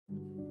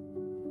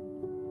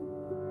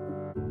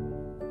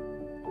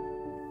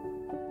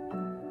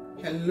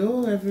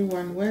Hello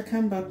everyone,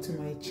 welcome back to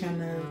my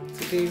channel.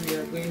 Today we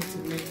are going to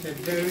make a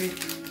very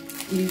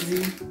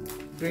easy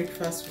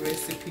breakfast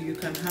recipe. You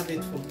can have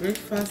it for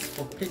breakfast,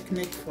 for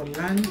picnic, for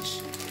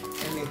lunch,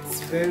 and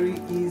it's very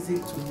easy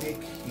to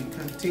make. You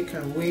can take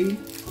away.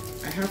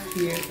 I have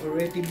here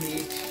already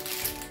made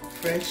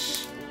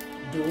fresh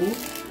dough,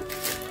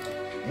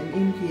 and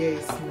in here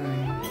is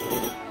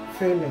my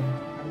filling.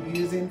 I'm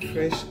using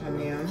fresh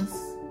onions.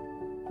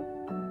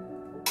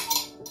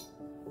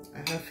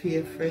 I have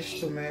here fresh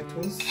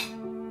tomatoes,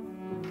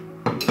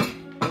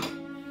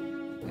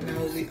 and I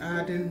will be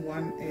adding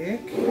 1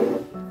 egg. So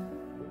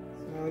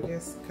I'll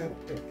just cut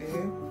the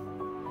egg.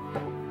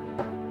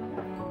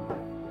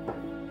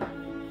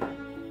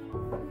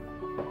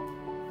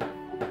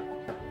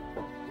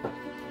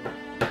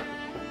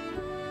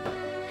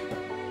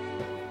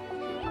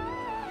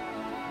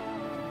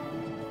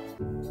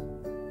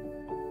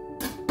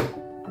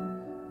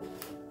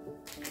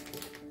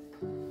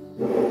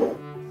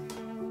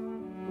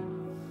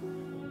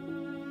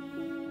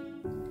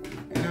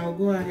 I'll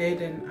go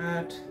ahead and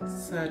add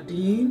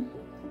sardine.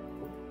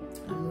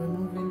 I'm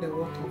removing the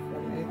water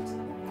from it.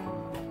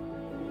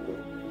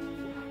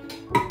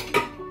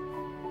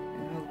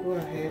 And I'll go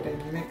ahead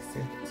and mix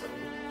it.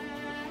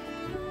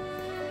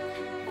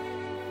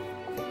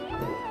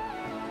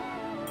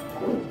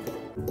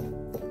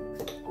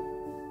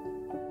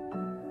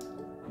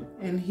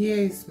 And here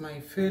is my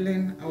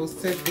filling. I'll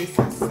set this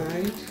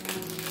aside.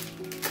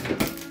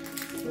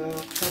 So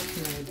I'll cut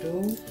my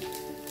dough.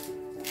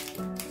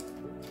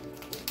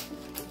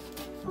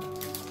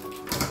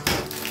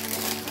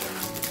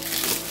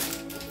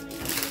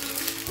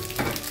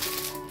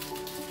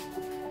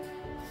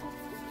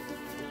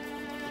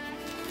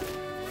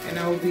 And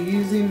I will be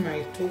using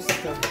my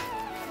toaster.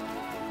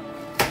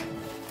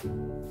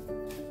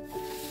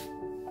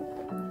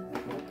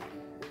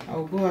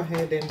 I'll go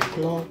ahead and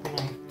plug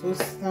my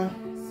toaster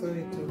so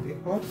it will be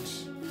hot.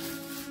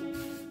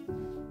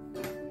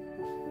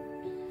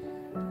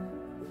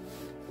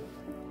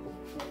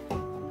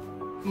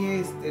 Here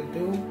is the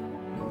dough.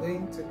 I'm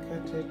going to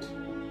cut it.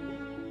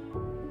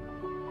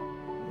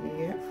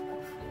 Yeah.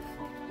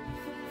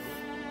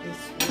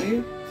 This way.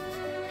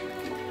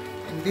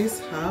 And this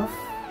half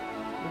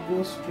will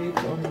go straight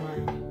on my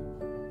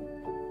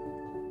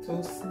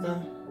toaster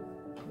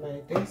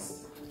like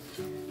this.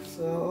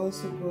 So I'll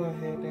also go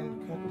ahead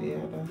and cut the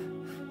other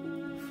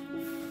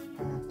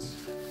part.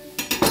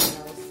 And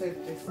I'll set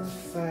this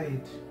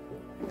aside.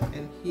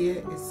 And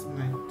here is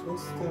my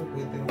toaster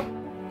with it.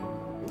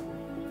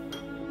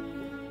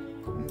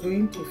 I'm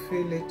going to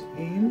fill it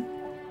in.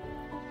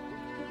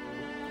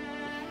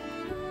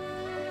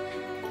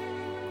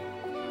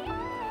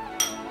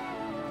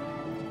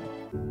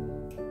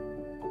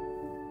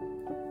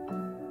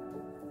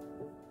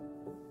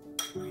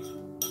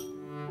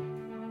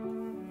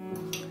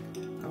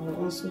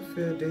 Also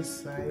fill this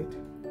side.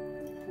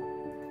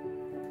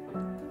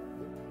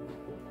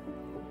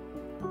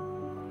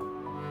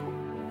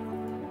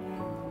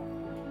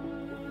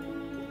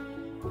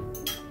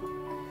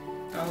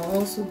 I'll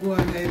also go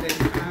ahead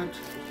and add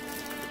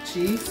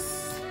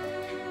cheese.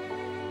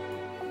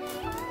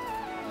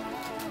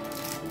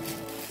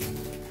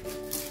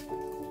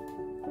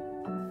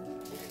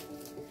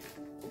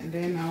 And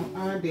then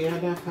I'll add the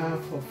other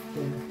half of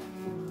the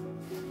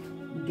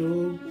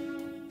dough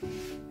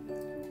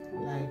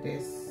like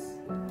this.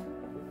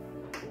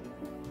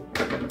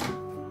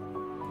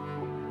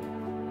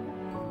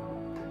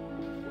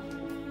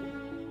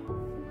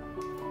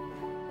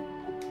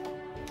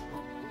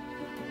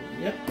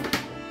 Yep.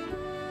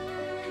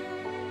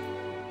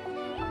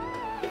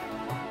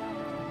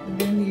 And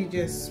then you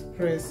just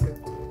press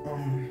it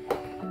on.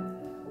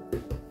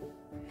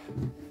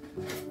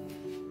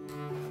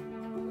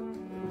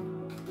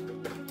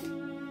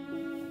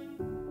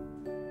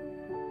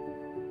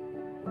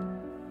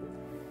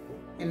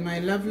 And my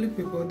lovely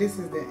people, this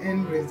is the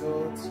end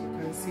result. You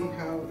can see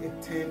how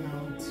it turned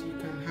out. You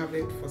can have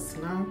it for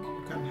snack,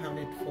 you can have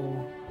it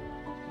for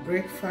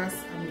breakfast.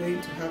 I'm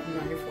going to have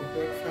mine for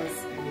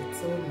breakfast, and it's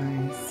so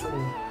nice. So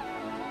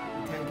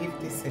you can give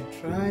this a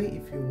try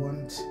if you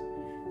want.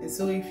 And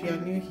so if you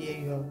are new here,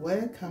 you are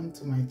welcome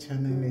to my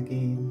channel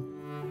again.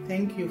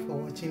 Thank you for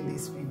watching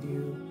this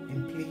video,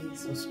 and please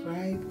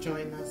subscribe,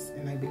 join us,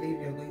 and I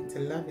believe you're going to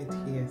love it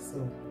here.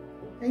 So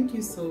thank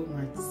you so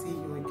much. See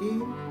you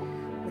again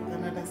with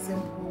another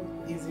simple,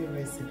 easy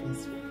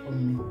recipes from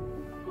me.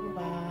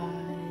 Bye.